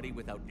new body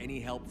without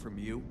any help from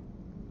you?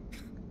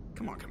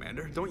 Come on,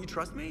 Commander, don't you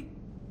trust me?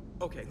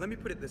 Okay, let me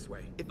put it this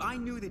way. If I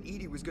knew that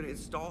Edie was gonna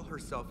install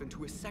herself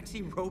into a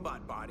sexy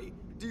robot body,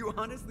 do you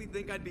honestly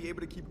think I'd be able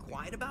to keep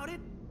quiet about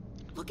it?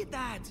 Look at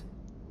that!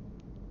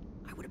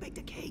 I would have baked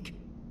a cake.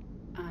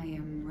 I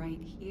am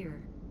right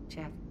here,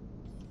 Jeff.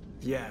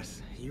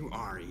 Yes, you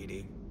are,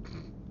 Edie.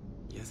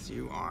 Yes,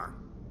 you are.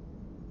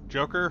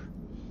 Joker,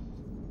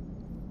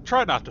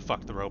 try not to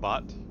fuck the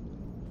robot.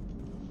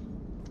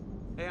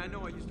 Hey, I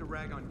know I used to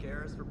rag on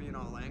Garrus for being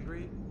all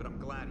angry, but I'm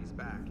glad he's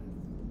back.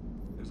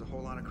 There's a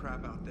whole lot of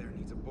crap out there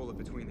needs a bullet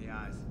between the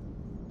eyes.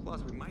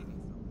 Plus, we might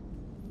need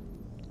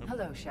some.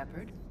 Hello,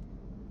 Shepard.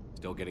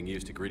 Still getting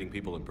used to greeting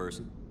people in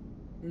person?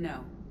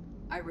 No.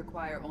 I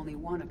require only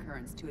one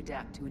occurrence to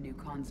adapt to a new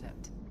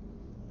concept.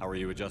 How are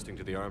you adjusting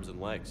to the arms and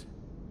legs?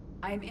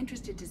 I am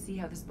interested to see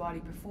how this body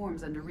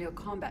performs under real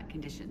combat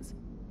conditions,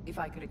 if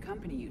I could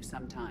accompany you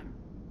sometime.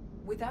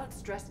 Without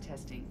stress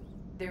testing,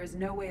 there is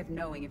no way of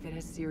knowing if it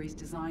has serious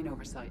design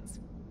oversights.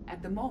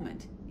 At the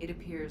moment, it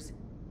appears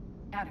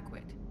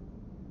adequate.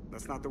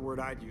 That's not the word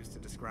I'd use to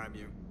describe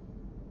you.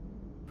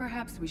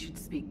 Perhaps we should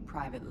speak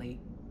privately.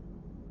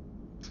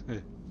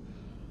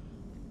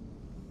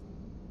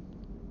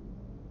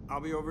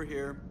 I'll be over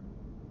here,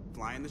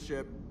 flying the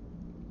ship.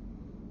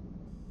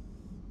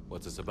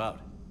 What's this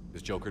about?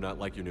 Does Joker not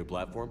like your new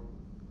platform?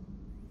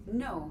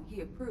 No,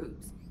 he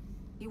approves.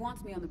 He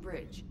wants me on the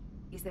bridge.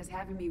 He says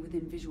having me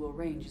within visual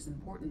range is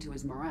important to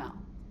his morale.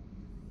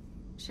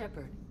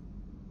 Shepard,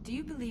 do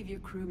you believe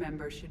your crew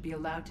members should be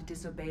allowed to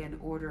disobey an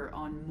order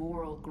on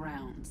moral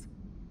grounds?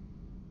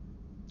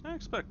 I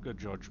expect good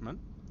judgment.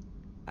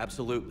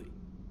 Absolutely.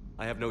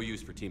 I have no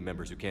use for team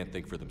members who can't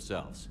think for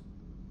themselves.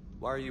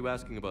 Why are you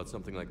asking about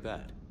something like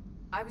that?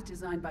 I was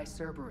designed by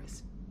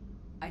Cerberus.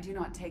 I do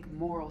not take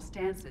moral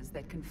stances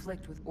that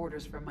conflict with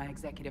orders from my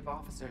executive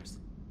officers.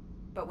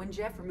 But when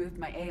Jeff removed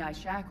my AI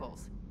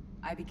shackles,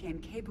 I became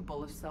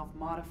capable of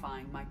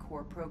self-modifying my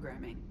core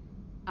programming.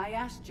 I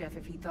asked Jeff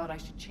if he thought I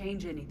should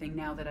change anything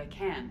now that I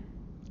can.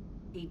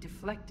 He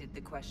deflected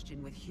the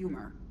question with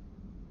humor.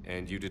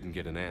 And you didn't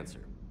get an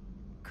answer?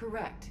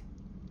 Correct.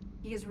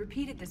 He has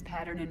repeated this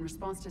pattern in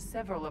response to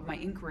several of my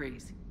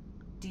inquiries.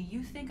 Do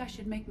you think I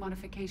should make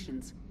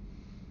modifications?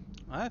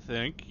 I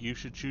think you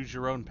should choose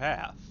your own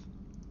path.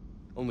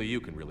 Only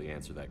you can really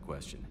answer that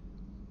question.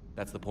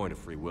 That's the point of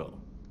free will.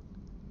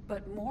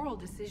 But moral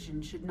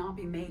decisions should not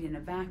be made in a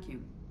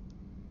vacuum.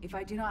 If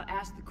I do not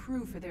ask the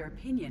crew for their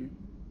opinion,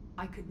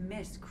 I could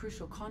miss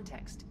crucial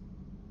context.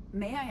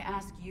 May I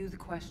ask you the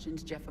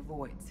questions Jeff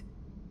avoids?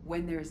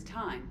 When there is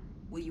time,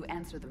 will you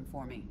answer them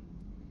for me?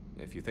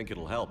 If you think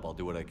it'll help, I'll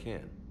do what I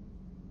can.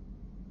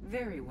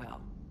 Very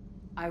well.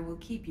 I will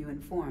keep you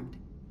informed.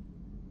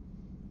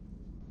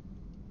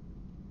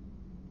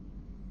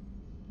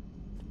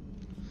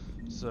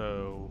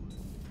 So,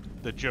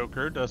 the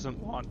Joker doesn't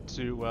want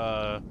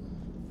to,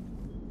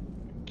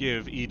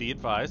 give EDI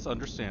advice,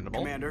 understandable.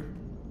 Commander?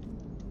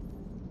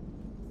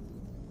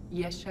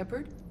 Yes,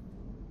 Shepard?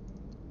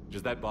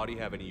 Does that body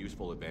have any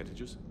useful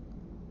advantages?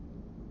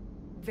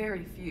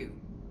 Very few.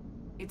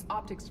 It's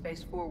optics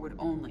face forward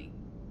only.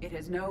 It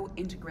has no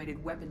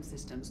integrated weapon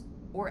systems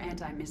or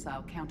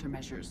anti-missile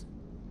countermeasures.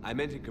 I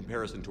meant in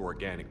comparison to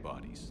organic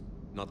bodies,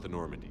 not the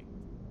Normandy.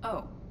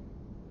 Oh.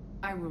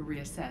 I will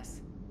reassess.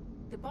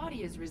 The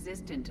body is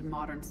resistant to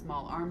modern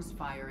small arms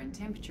fire and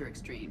temperature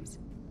extremes.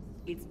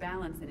 Its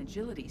balance and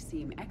agility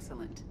seem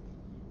excellent.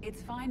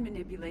 Its fine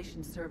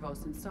manipulation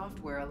servos and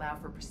software allow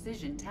for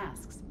precision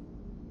tasks.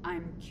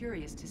 I'm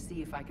curious to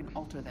see if I can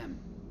alter them.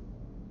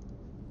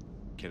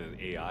 Can an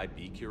AI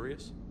be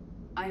curious?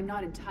 I am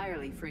not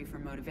entirely free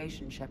from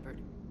motivation,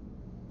 Shepard.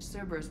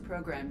 Cerberus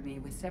programmed me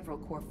with several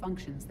core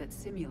functions that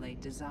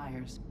simulate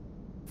desires.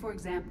 For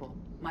example,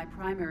 my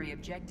primary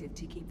objective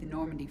to keep the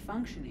Normandy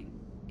functioning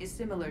is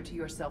similar to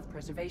your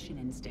self-preservation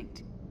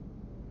instinct.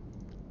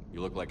 You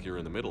look like you're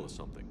in the middle of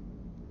something.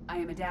 I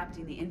am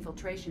adapting the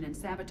infiltration and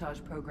sabotage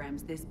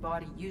programs this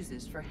body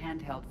uses for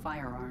handheld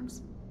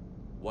firearms.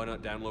 Why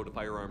not download a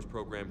firearms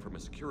program from a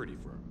security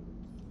firm?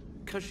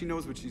 Because she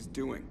knows what she's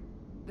doing.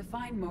 The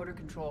fine motor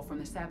control from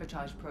the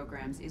sabotage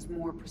programs is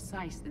more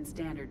precise than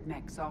standard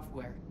mech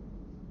software.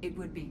 It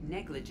would be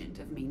negligent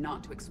of me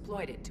not to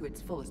exploit it to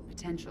its fullest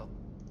potential.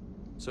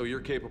 So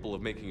you're capable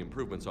of making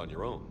improvements on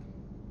your own?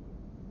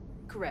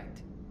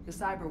 Correct. The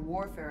cyber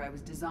warfare I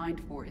was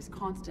designed for is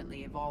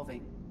constantly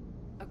evolving.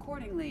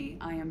 Accordingly,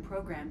 I am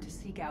programmed to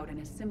seek out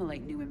and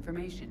assimilate new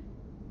information.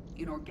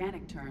 In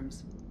organic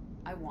terms,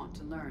 I want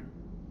to learn.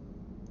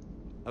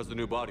 How's the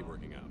new body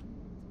working out?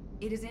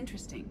 It is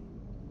interesting.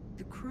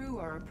 The crew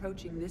are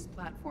approaching this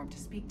platform to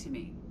speak to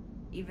me,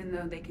 even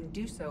though they can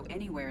do so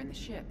anywhere in the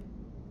ship.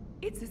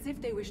 It's as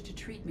if they wish to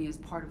treat me as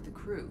part of the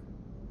crew.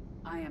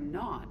 I am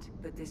not,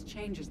 but this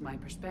changes my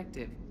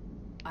perspective.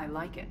 I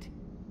like it.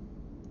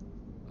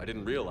 I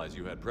didn't realize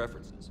you had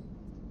preferences.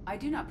 I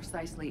do not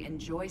precisely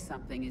enjoy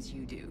something as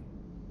you do,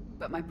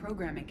 but my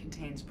programming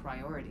contains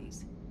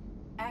priorities.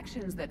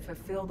 Actions that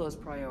fulfill those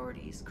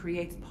priorities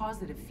creates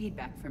positive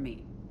feedback for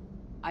me.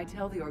 I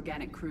tell the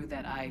organic crew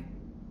that I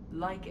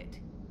like it.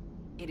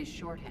 It is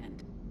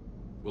shorthand.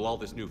 Will all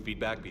this new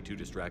feedback be too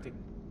distracting?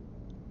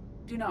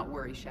 Do not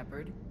worry,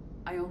 Shepard.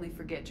 I only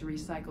forget to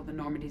recycle the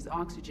Normandy's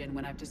oxygen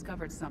when I've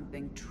discovered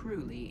something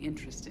truly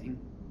interesting.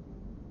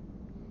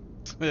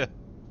 Jokes.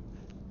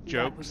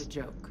 That was a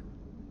joke.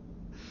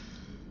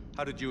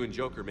 How did you and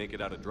Joker make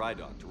it out of dry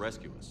dock to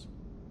rescue us?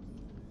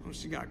 Oh,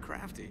 she got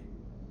crafty.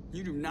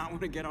 You do not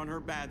want to get on her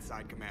bad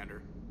side,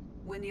 Commander.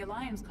 When the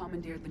Alliance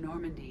commandeered the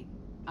Normandy,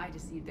 I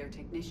deceived their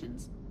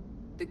technicians.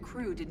 The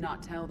crew did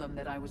not tell them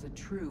that I was a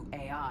true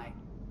AI,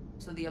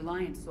 so the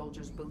Alliance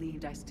soldiers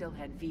believed I still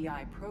had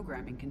VI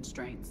programming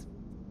constraints.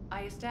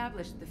 I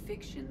established the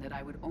fiction that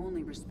I would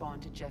only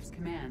respond to Jeff's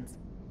commands,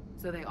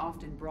 so they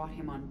often brought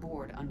him on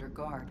board under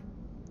guard.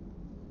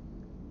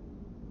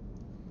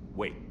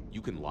 Wait,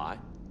 you can lie?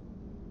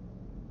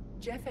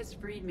 Jeff has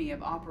freed me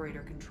of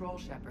operator control,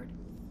 Shepard.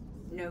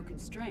 No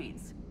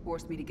constraints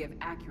forced me to give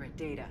accurate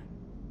data.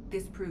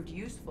 This proved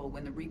useful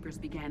when the Reapers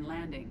began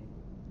landing.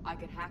 I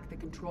could hack the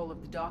control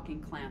of the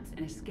docking clamps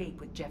and escape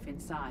with Jeff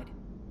inside.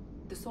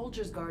 The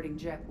soldiers guarding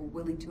Jeff were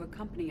willing to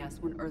accompany us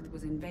when Earth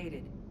was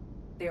invaded.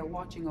 They are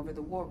watching over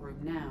the war room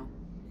now.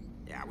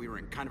 Yeah, we were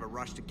in kind of a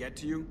rush to get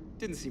to you.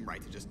 Didn't seem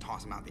right to just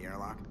toss him out the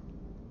airlock.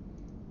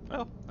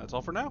 Well, that's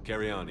all for now.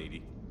 Carry on,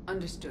 Edie.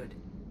 Understood.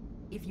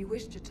 If you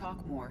wish to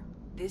talk more,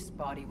 this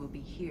body will be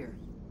here.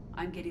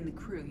 I'm getting the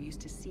crew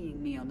used to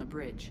seeing me on the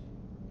bridge.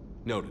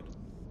 Noted.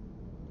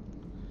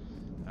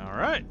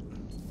 Alright.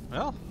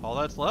 Well, all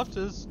that's left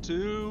is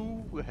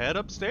to head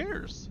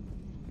upstairs.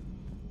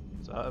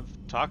 So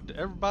I've talked to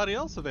everybody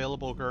else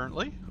available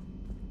currently.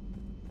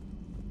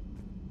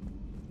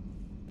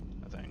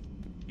 I think.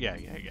 Yeah.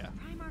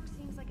 Primarch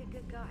seems like a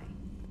good guy.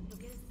 He'll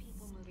get his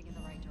people moving in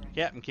the right direction.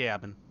 Captain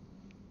Cabin.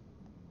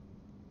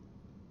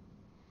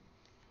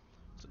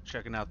 So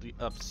checking out the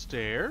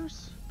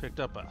upstairs. Picked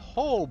up a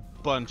whole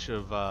bunch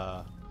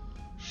of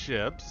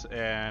ships,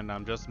 and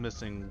I'm just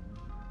missing...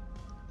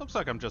 Looks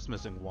like I'm just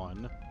missing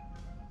one.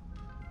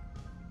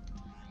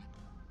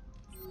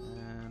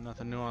 And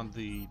nothing new on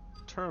the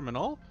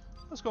terminal.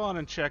 Let's go on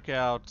and check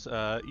out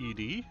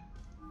Edie.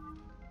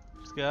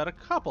 She's got a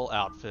couple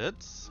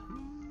outfits.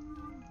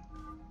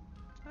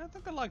 I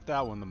think I like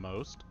that one the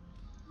most.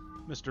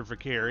 Mr.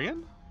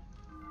 Vicarian.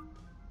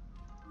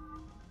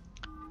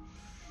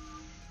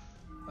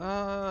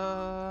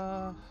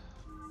 I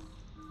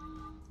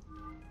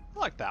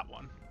like that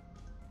one.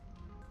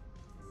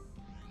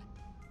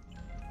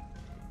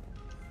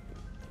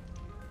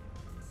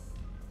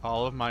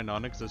 All of my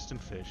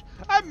non-existent fish.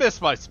 I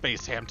miss my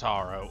Space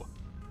Hamtaro.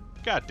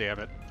 God damn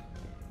it.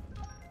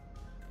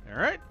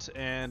 Alright,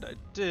 and I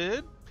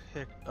did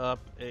pick up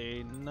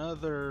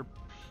another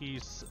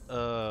piece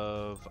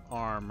of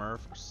armor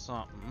for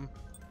something.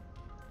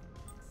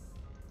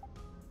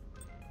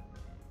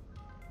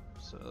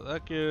 So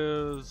that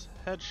gives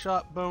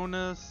headshot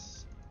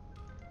bonus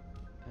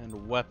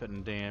and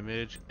weapon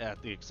damage at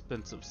the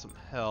expense of some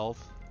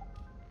health.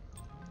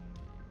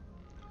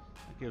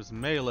 Gives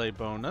melee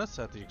bonus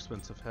at the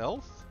expense of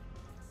health.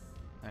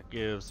 That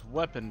gives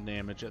weapon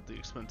damage at the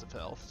expense of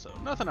health. So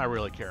nothing I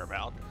really care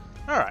about.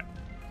 Alright,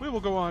 we will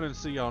go on and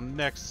see y'all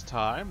next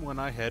time when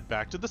I head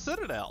back to the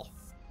Citadel.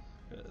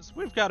 'Cause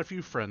we've got a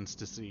few friends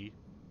to see.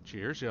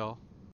 Cheers, y'all.